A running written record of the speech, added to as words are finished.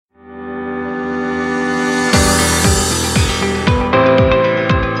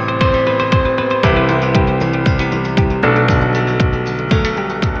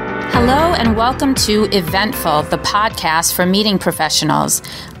welcome to Eventful, the podcast for meeting professionals.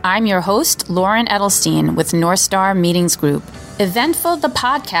 I'm your host, Lauren Edelstein with North Star Meetings Group. Eventful, the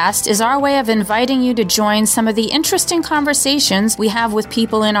podcast, is our way of inviting you to join some of the interesting conversations we have with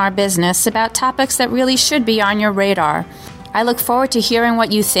people in our business about topics that really should be on your radar. I look forward to hearing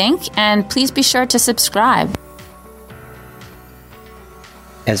what you think, and please be sure to subscribe.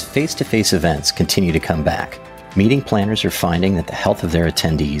 As face-to-face events continue to come back, meeting planners are finding that the health of their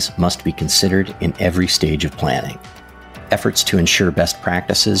attendees must be considered in every stage of planning. Efforts to ensure best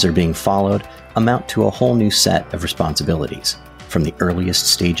practices are being followed amount to a whole new set of responsibilities, from the earliest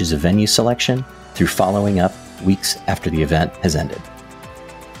stages of venue selection through following up weeks after the event has ended.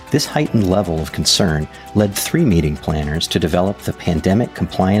 This heightened level of concern led 3 meeting planners to develop the Pandemic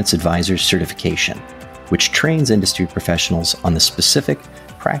Compliance Advisors certification, which trains industry professionals on the specific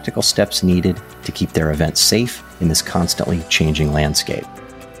practical steps needed to keep their events safe in this constantly changing landscape.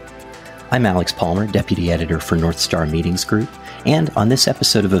 I'm Alex Palmer, Deputy Editor for North Star Meetings Group, and on this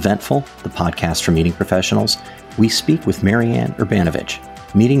episode of Eventful, the podcast for meeting professionals, we speak with Marianne Urbanovich,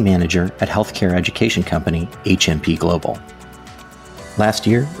 Meeting Manager at healthcare education company HMP Global. Last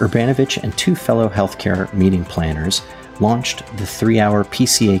year, Urbanovich and 2 fellow healthcare meeting planners launched the 3-hour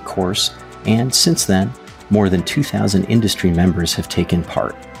PCA course, and since then, more than 2,000 industry members have taken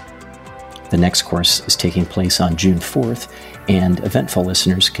part. The next course is taking place on June 4th, and Eventful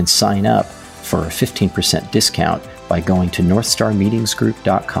listeners can sign up for a 15% discount by going to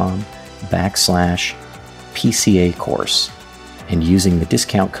northstarmetingsgroup.com/PCA course and using the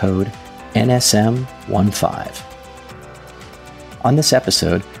discount code NSM15. On this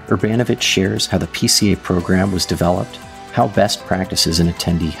episode, Urbanovich shares how the PCA program was developed, how best practices in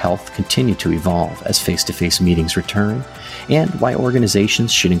attendee health continue to evolve as face-to-face meetings return, and why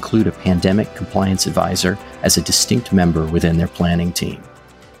organizations should include a pandemic compliance advisor as a distinct member within their planning team.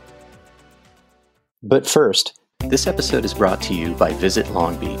 But first, this episode is brought to you by Visit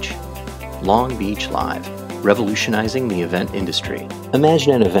Long Beach. Long Beach Live, revolutionizing the event industry.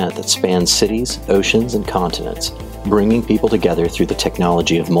 Imagine an event that spans cities, oceans, and continents, bringing people together through the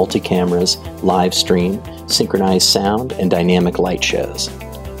technology of multi-cameras, live stream, synchronized sound, and dynamic light shows.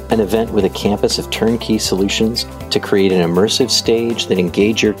 An event with a campus of turnkey solutions to create an immersive stage that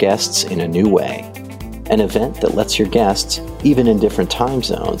engage your guests in a new way. An event that lets your guests, even in different time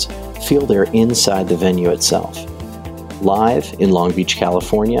zones, feel they're inside the venue itself. Live in Long Beach,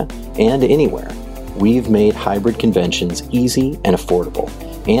 California, and anywhere, we've made hybrid conventions easy and affordable,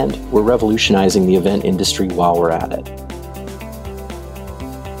 and we're revolutionizing the event industry while we're at it.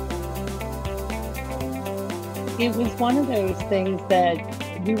 It was one of those things that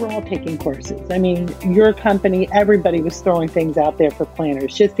we were all taking courses. I mean, your company, everybody was throwing things out there for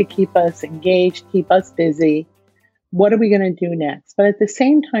planners just to keep us engaged, keep us busy. What are we going to do next? But at the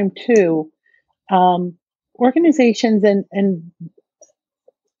same time, too, organizations and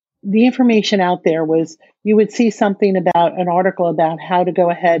the information out there was, you would see something about an article about how to go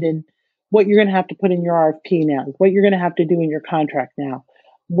ahead and what you're going to have to put in your RFP now, what you're going to have to do in your contract now,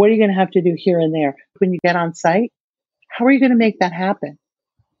 what are you going to have to do here and there. When you get on site, how are you going to make that happen?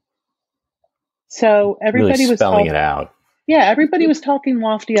 So everybody really was spelling it out. Yeah, everybody was talking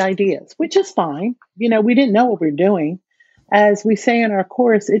lofty ideas, which is fine. You know, we didn't know what we were doing. As we say in our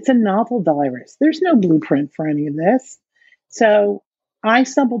course, it's a novel virus. There's no blueprint for any of this. So I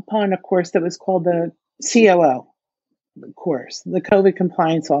stumbled upon a course that was called the COO course, the COVID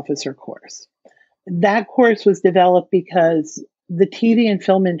Compliance Officer course. That course was developed because the TV and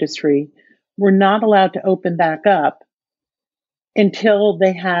film industry were not allowed to open back up until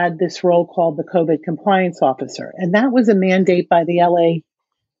they had this role called the COVID Compliance Officer. And that was a mandate by the LA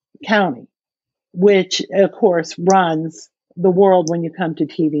County, which, of course, runs the world when you come to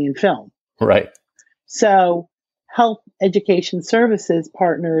TV and film. Right. So Health Education Services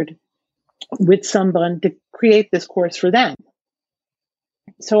partnered with someone to create this course for them.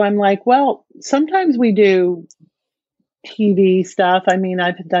 So I'm like, well, sometimes we do TV stuff. I mean,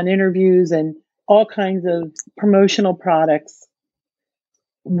 I've done interviews and all kinds of promotional products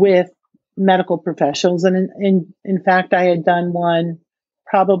with medical professionals. And in fact, I had done one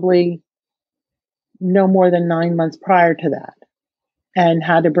probably no more than 9 months prior to that, and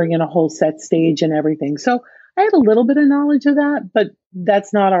had to bring in a whole set stage and everything. So I had a little bit of knowledge of that, but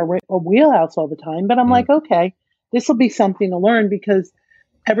that's not our wheelhouse all the time. But I'm like, okay, this will be something to learn because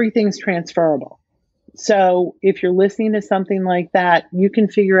everything's transferable. So if you're listening to something like that, you can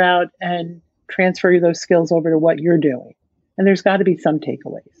figure out and transfer those skills over to what you're doing. And there's got to be some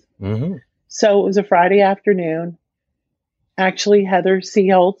takeaways. Mm-hmm. So it was a Friday afternoon. Actually, Heather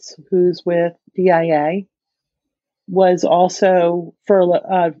Seholtz, who's with DIA, was also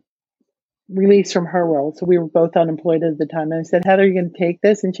released from her role. So we were both unemployed at the time. And I said, Heather, are you going to take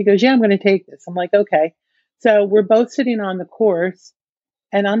this? And she goes, yeah, I'm going to take this. I'm like, okay. So we're both sitting on the course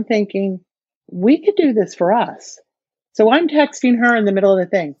and I'm thinking, we could do this for us. So I'm texting her in the middle of the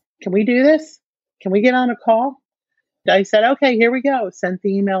thing. Can we do this? Can we get on a call? I said, okay, here we go. Sent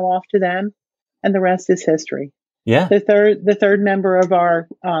the email off to them and the rest is history. Yeah. The third member of our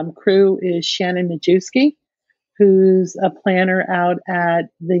crew is Shannon Majewski, who's a planner out at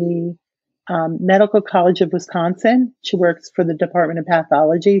the Medical College of Wisconsin. She works for the Department of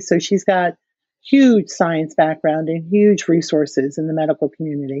Pathology. So she's got huge science background and huge resources in the medical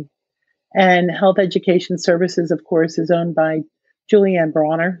community. And Health Education Services, of course, is owned by Julianne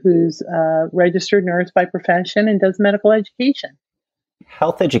Bronner, who's a registered nurse by profession and does medical education.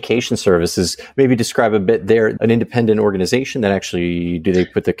 Health Education Services, maybe describe a bit. They're an independent organization that actually, do they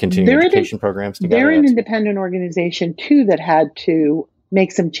put the continuing education programs together? They're an independent organization, too, that had to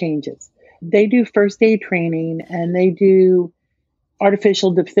make some changes. They do first aid training and they do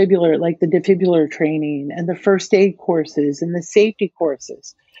artificial defibrillator, like the defibrillator training and the first aid courses and the safety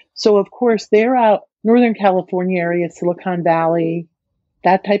courses. So, of course, they're out Northern California area, Silicon Valley,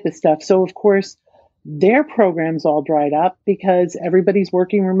 that type of stuff. So, of course, their programs all dried up because everybody's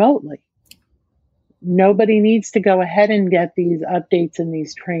working remotely. Nobody needs to go ahead and get these updates and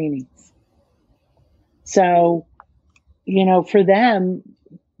these trainings. So, for them,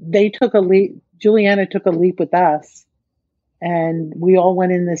 they took a leap. Juliana took a leap with us and we all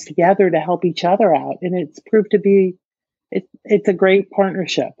went in this together to help each other out. And it's proved to be, it's a great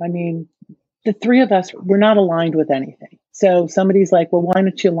partnership. I mean, the three of us, we're not aligned with anything. So somebody's like, well, why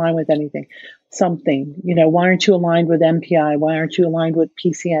don't you align with anything? Something, why aren't you aligned with MPI? Why aren't you aligned with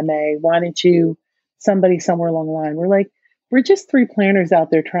PCMA? Why don't you, somebody somewhere along the line? We're like, we're just three planners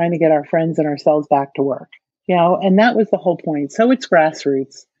out there trying to get our friends and ourselves back to work, and that was the whole point. So it's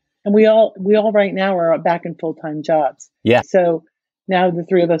grassroots. And we all right now are back in full-time jobs. Yeah. So now the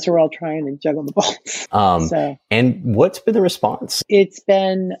three of us are all trying to juggle the balls. And what's been the response? It's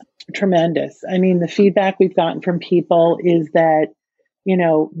been tremendous. I mean, the feedback we've gotten from people is that,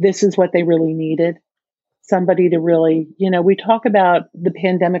 this is what they really needed. Somebody to really, we talk about the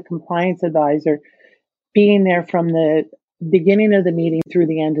pandemic compliance advisor being there from the beginning of the meeting through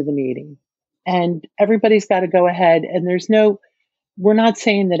the end of the meeting. And everybody's got to go ahead and we're not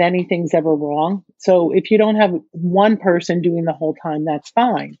saying that anything's ever wrong. So if you don't have one person doing the whole time, that's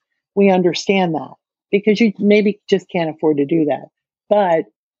fine. We understand that because you maybe just can't afford to do that. But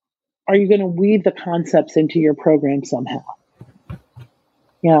are you going to weave the concepts into your program somehow?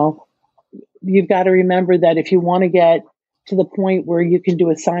 You've got to remember that if you want to get to the point where you can do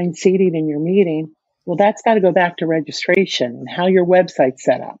assigned seating in your meeting, well, that's got to go back to registration and how your website's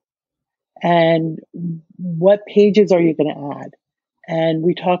set up and what pages are you going to add? And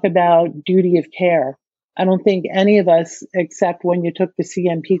we talk about duty of care. I don't think any of us, except when you took the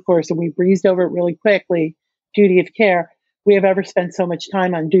CMP course and we breezed over it really quickly, duty of care, we have ever spent so much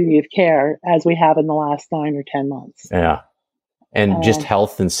time on duty of care as we have in the last 9 or 10 months. Yeah. And just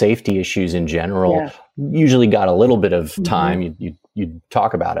health and safety issues in general usually got a little bit of time. You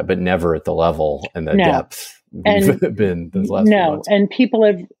talk about it, but never at the level and the depth we've been those last few months. And people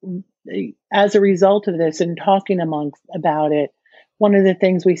have, as a result of this and talking about it, one of the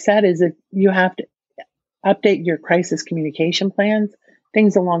things we said is that you have to update your crisis communication plans,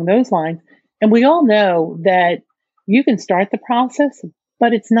 things along those lines. And we all know that you can start the process,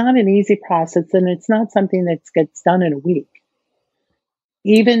 but it's not an easy process and it's not something that gets done in a week.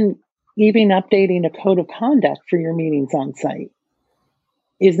 Even updating a code of conduct for your meetings on site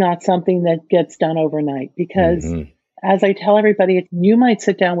is not something that gets done overnight because as I tell everybody, you might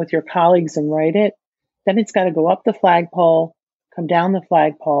sit down with your colleagues and write it, then it's got to go up the flagpole, come down the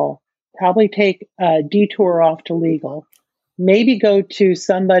flagpole, probably take a detour off to legal, maybe go to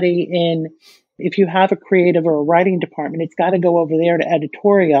somebody if you have a creative or a writing department, it's got to go over there to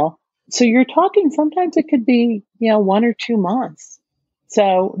editorial. So you're talking, sometimes it could be, 1 or 2 months.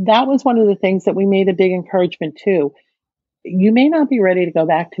 So that was one of the things that we made a big encouragement to. You may not be ready to go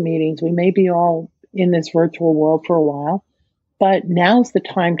back to meetings. We may be all in this virtual world for a while, but now's the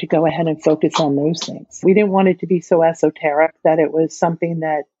time to go ahead and focus on those things. We didn't want it to be so esoteric that it was something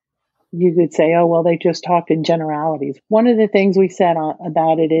that you could say, oh, well, they just talked in generalities. One of the things we said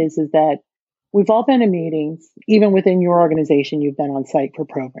about it is that we've all been in meetings, even within your organization, you've been on site for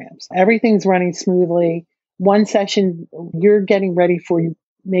programs. Everything's running smoothly. One session, you're getting ready for,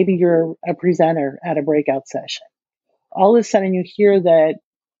 maybe you're a presenter at a breakout session. All of a sudden you hear that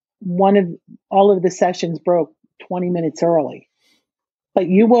all of the sessions broke 20 minutes early, but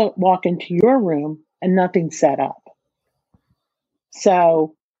you won't walk into your room and nothing's set up.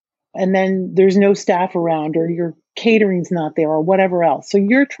 So and then there's no staff around, or your catering's not there, or whatever else. So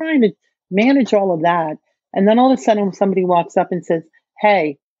you're trying to manage all of that. And then all of a sudden somebody walks up and says,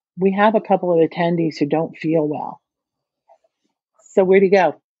 hey, we have a couple of attendees who don't feel well. So where do you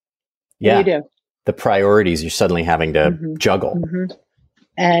go? Yeah. What do you do? The priorities you're suddenly having to juggle. Mm-hmm.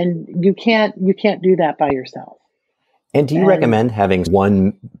 And you can't do that by yourself. And do you recommend having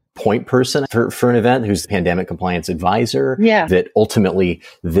one point person for an event who's the pandemic compliance advisor? Yeah. That ultimately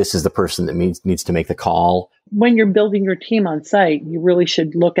this is the person that needs to make the call? When you're building your team on site, you really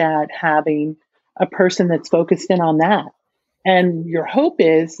should look at having a person that's focused in on that. And your hope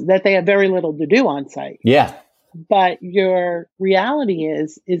is that they have very little to do on site. Yeah. But your reality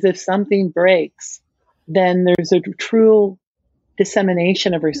is if something breaks, then there's a true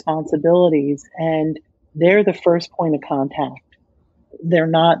dissemination of responsibilities, and they're the first point of contact. They're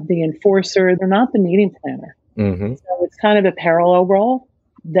not the enforcer. They're not the meeting planner. Mm-hmm. So it's kind of a parallel role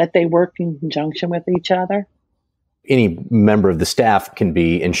that they work in conjunction with each other. Any member of the staff can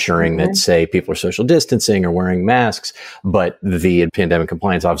be ensuring that, say, people are social distancing or wearing masks, but the pandemic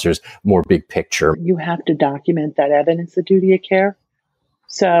compliance officer is more big picture. You have to document that evidence of duty of care.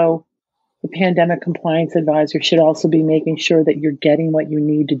 So the pandemic compliance advisor should also be making sure that you're getting what you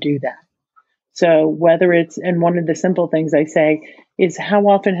need to do that. So whether it's, and one of the simple things I say is, how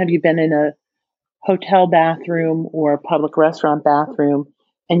often have you been in a hotel bathroom or a public restaurant bathroom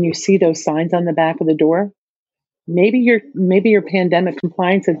and you see those signs on the back of the door? Maybe your pandemic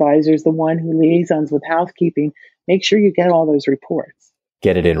compliance advisor is the one who liaisons with housekeeping. Make sure you get all those reports.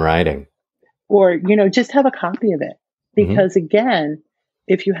 Get it in writing. Or, just have a copy of it. Because again,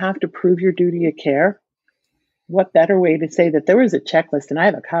 if you have to prove your duty of care, what better way to say that there was a checklist and I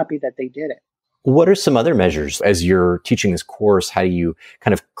have a copy that they did it? What are some other measures as you're teaching this course? How do you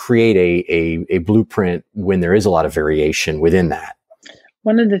kind of create a blueprint when there is a lot of variation within that?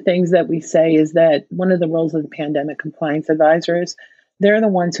 One of the things that we say is that one of the roles of the pandemic compliance advisors, they're the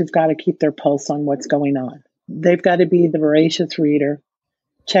ones who've got to keep their pulse on what's going on. They've got to be the voracious reader,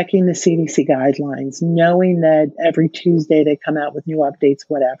 checking the CDC guidelines, knowing that every Tuesday they come out with new updates,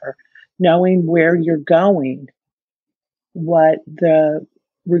 whatever, knowing where you're going, what the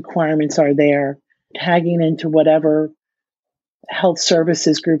requirements are there, tagging into whatever health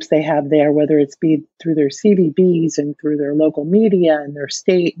services groups they have there, whether it's be through their CVBs and through their local media and their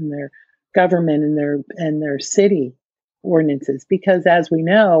state and their government and their city ordinances. Because as we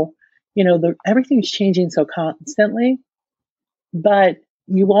know, everything's changing so constantly, but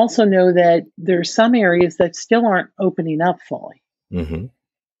you also know that there's some areas that still aren't opening up fully. Mm-hmm.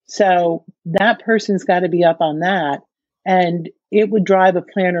 So that person's got to be up on that. And it would drive a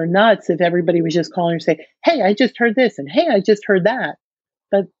planner nuts if everybody was just calling and say, hey, I just heard this, and hey, I just heard that.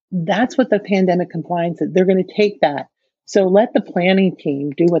 But that's what the pandemic compliance is. They're going to take that. So let the planning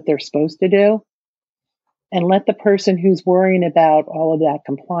team do what they're supposed to do, and let the person who's worrying about all of that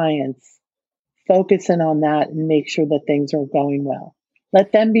compliance focus in on that and make sure that things are going well.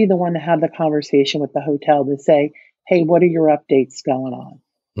 Let them be the one to have the conversation with the hotel to say, hey, what are your updates going on?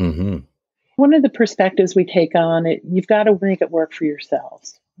 Mm-hmm. One of the perspectives we take on it, you've got to make it work for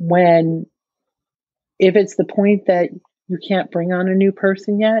yourselves. If it's the point that you can't bring on a new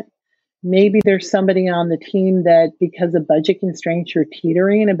person yet, maybe there's somebody on the team that, because of budget constraints, you're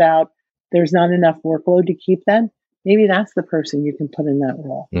teetering about, there's not enough workload to keep them. Maybe that's the person you can put in that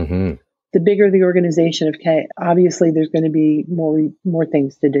role. Mm-hmm. The bigger the organization, obviously there's going to be more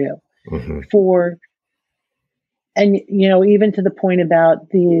things to do. Mm-hmm. And, even to the point about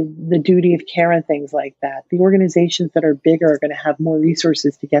the duty of care and things like that, the organizations that are bigger are going to have more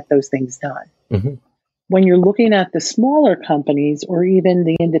resources to get those things done. Mm-hmm. When you're looking at the smaller companies or even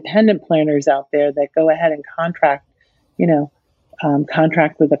the independent planners out there that go ahead and contract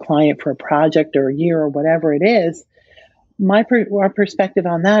with a client for a project or a year or whatever it is, our perspective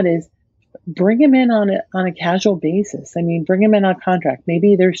on that is bring them in on a casual basis. I mean, bring them in on contract.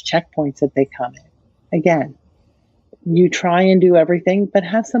 Maybe there's checkpoints that they come in. Again, you try and do everything, but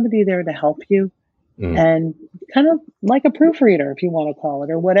have somebody there to help you and kind of like a proofreader, if you want to call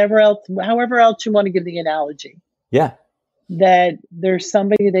it, or however else you want to give the analogy. Yeah. That there's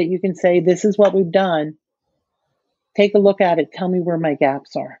somebody that you can say, this is what we've done. Take a look at it. Tell me where my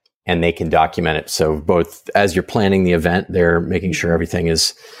gaps are. And they can document it. So both as you're planning the event, they're making sure everything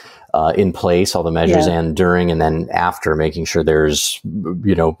is in place, all the measures, and during, and then after, making sure there's,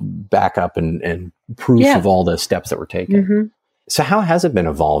 backup and proof of all the steps that were taken. Mm-hmm. So how has it been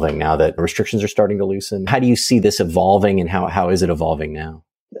evolving now that restrictions are starting to loosen? How do you see this evolving, and how is it evolving now?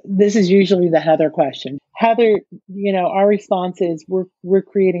 This is usually the Heather question. Heather, our response is we're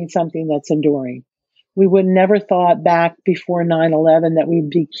creating something that's enduring. We would never thought back before 9/11 that we'd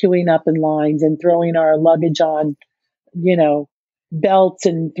be queuing up in lines and throwing our luggage on, belts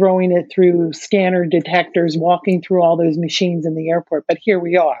and throwing it through scanner detectors, walking through all those machines in the airport. But here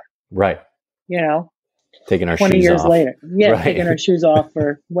we are. Right. Taking our 20 shoes years off. later. Yeah, Right. taking our shoes off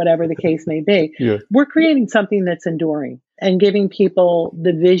or whatever the case may be. Yeah. We're creating something that's enduring and giving people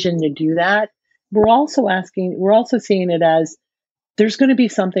the vision to do that. We're also seeing it as there's going to be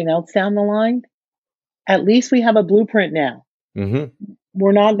something else down the line. At least we have a blueprint now. Mm-hmm.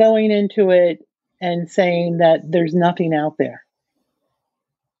 We're not going into it and saying that there's nothing out there.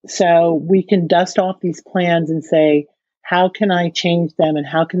 So we can dust off these plans and say, how can I change them and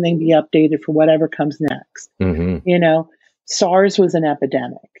how can they be updated for whatever comes next? Mm-hmm. SARS was an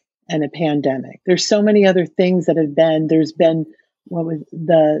epidemic and a pandemic. There's so many other things that have been, there's been, what was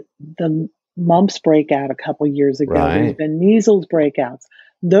the mumps breakout a couple years ago. Right. There's been measles breakouts.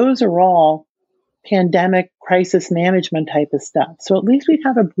 Those are all pandemic crisis management type of stuff. So at least we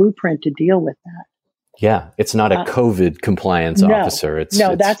have a blueprint to deal with that. Yeah, it's not a COVID compliance officer. It's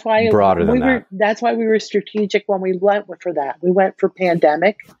that's why broader than that. That's why we were strategic when we went for that. We went for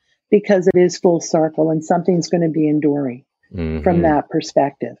pandemic because it is full circle and something's going to be enduring from that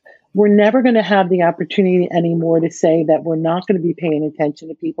perspective. We're never going to have the opportunity anymore to say that we're not going to be paying attention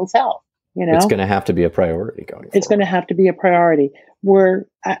to people's health. It's going to have to be a priority going forward. It's going to have to be a priority.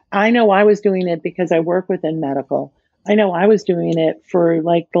 I know I was doing it because I work within medical. I know I was doing it for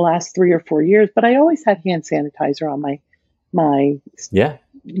like the last 3 or 4 years, but I always had hand sanitizer on my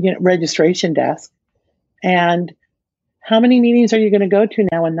registration desk. And how many meetings are you going to go to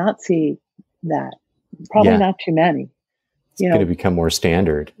now and not see that? Probably not too many. It's going to become more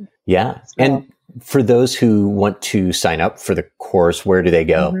standard. Yeah. So, and for those who want to sign up for the course, where do they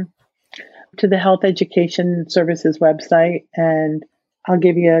go? To the Health Education Services website, and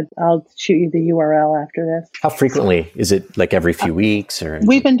I'll shoot you the URL after this. How frequently? Is it like every few weeks? Or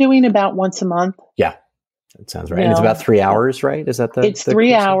we've been doing about once a month. Yeah, that sounds right. And it's about 3 hours, right? Is that It's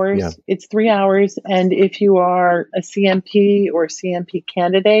 3 hours. Yeah. It's 3 hours. And if you are a CMP or CMP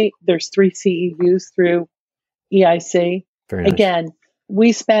candidate, there's 3 CEUs through EIC. Very nice. Again,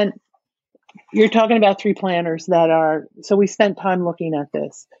 you're talking about 3 planners so we spent time looking at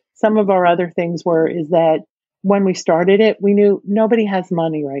this. Some of our other things is that when we started it, we knew nobody has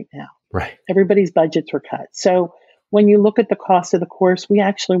money right now. Right. Everybody's budgets were cut. So when you look at the cost of the course, we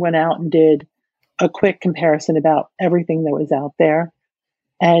actually went out and did a quick comparison about everything that was out there.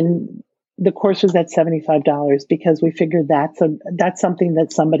 And the course was at $75 because we figured that's something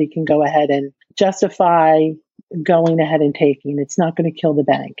that somebody can go ahead and justify going ahead and taking. It's not going to kill the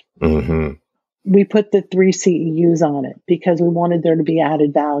bank. Mm-hmm. We put the 3 CEUs on it because we wanted there to be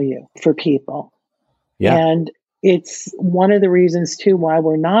added value for people. Yeah. And it's one of the reasons, too, why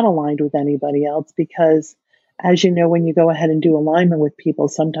we're not aligned with anybody else, because, as you know, when you go ahead and do alignment with people,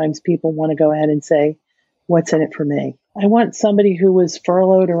 sometimes people want to go ahead and say, what's in it for me? I want somebody who was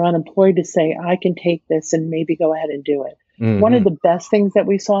furloughed or unemployed to say, I can take this and maybe go ahead and do it. Mm-hmm. One of the best things that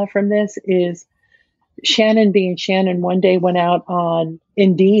we saw from this is Shannon being Shannon one day went out on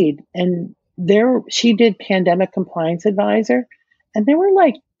Indeed, and she did pandemic compliance advisor, and there were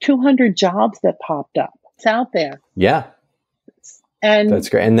like 200 jobs that popped up. It's out there. Yeah. And that's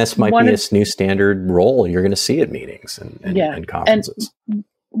great. And this might be a new standard role you're going to see at meetings and conferences. And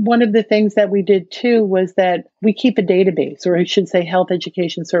one of the things that we did too was that we keep a database, or I should say Health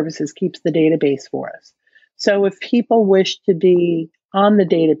Education Services keeps the database for us. So if people wish to be on the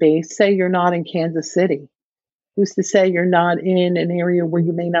database, say you're not in Kansas City, who's to say you're not in an area where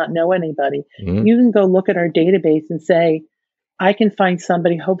you may not know anybody, you can go look at our database and say, I can find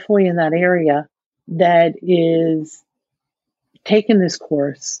somebody hopefully in that area that is taking this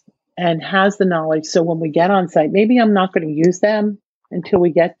course and has the knowledge. So when we get on site, maybe I'm not going to use them until we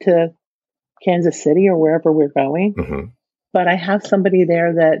get to Kansas City or wherever we're going, but I have somebody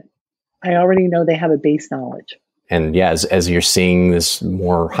there that I already know they have a base knowledge. And yeah, as you're seeing this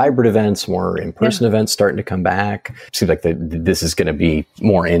more hybrid events, more in-person events starting to come back, it seems like this is going to be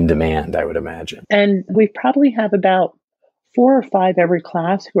more in demand, I would imagine. And we probably have about 4 or 5 every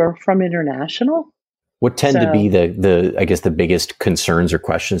class who are from international. What tend to be the biggest concerns or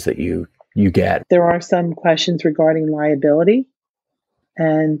questions that you get? There are some questions regarding liability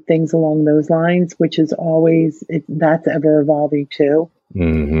and things along those lines, which is always, that's ever evolving too.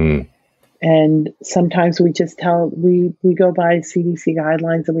 Mm-hmm. And sometimes we just we go by CDC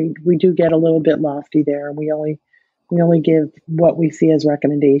guidelines, and we do get a little bit lofty there, and we only give what we see as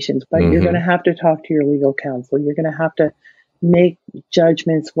recommendations. But you're going to have to talk to your legal counsel. You're going to have to make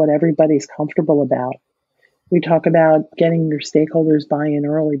judgments what everybody's comfortable about. We talk about getting your stakeholders buy-in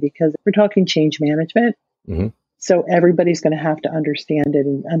early because we're talking change management. Mm-hmm. So everybody's going to have to understand it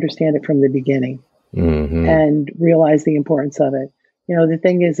and understand it from the beginning and realize the importance of it. The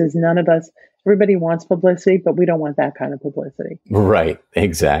thing is none of us, everybody wants publicity, but we don't want that kind of publicity. Right.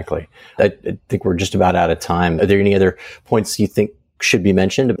 Exactly. I think we're just about out of time. Are there any other points you think should be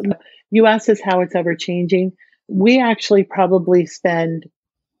mentioned? You asked us how it's ever changing. We actually probably spend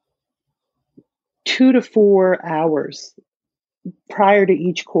 2 to 4 hours prior to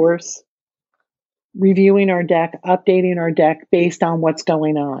each course reviewing our deck, updating our deck based on what's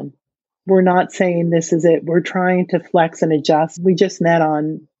going on. We're not saying this is it. We're trying to flex and adjust. We just met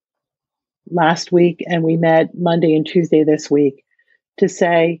on last week and we met Monday and Tuesday this week to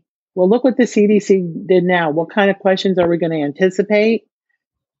say, well, look what the CDC did now. What kind of questions are we going to anticipate?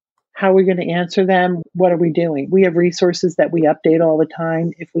 How are we going to answer them? What are we doing? We have resources that we update all the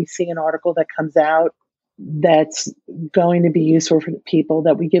time. If we see an article that comes out that's going to be useful for people,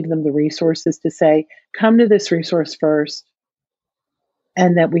 that we give them the resources to say, come to this resource first,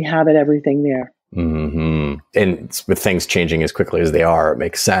 and that we have everything there. Mm-hmm. And with things changing as quickly as they are, it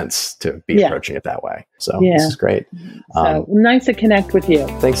makes sense to be approaching it that way. So this is great. So nice to connect with you.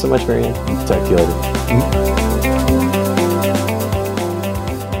 Thanks so much, Marianne. Talk to you later.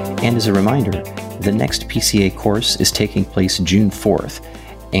 And as a reminder, the next PCA course is taking place June 4th,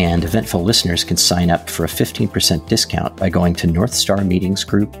 and Eventful listeners can sign up for a 15% discount by going to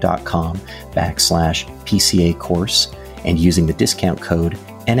northstarmetingsgroup.com/PCA course and using the discount code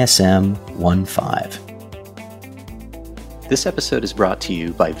NSM15. This episode is brought to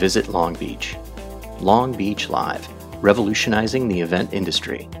you by Visit Long Beach. Long Beach Live, revolutionizing the event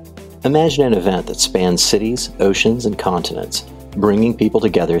industry. Imagine an event that spans cities, oceans, and continents, bringing people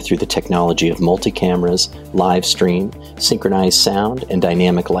together through the technology of multi-cameras, live stream, synchronized sound, and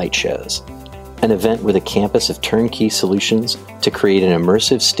dynamic light shows. An event with a campus of turnkey solutions to create an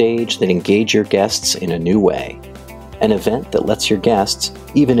immersive stage that engage your guests in a new way. An event that lets your guests,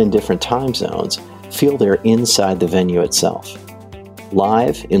 even in different time zones, feel they're inside the venue itself.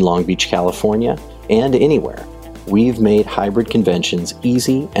 Live in Long Beach, California, and anywhere, we've made hybrid conventions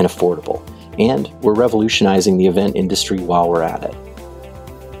easy and affordable. And we're revolutionizing the event industry while we're at it.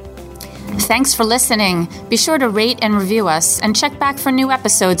 Thanks for listening. Be sure to rate and review us and check back for new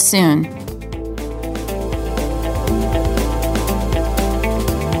episodes soon.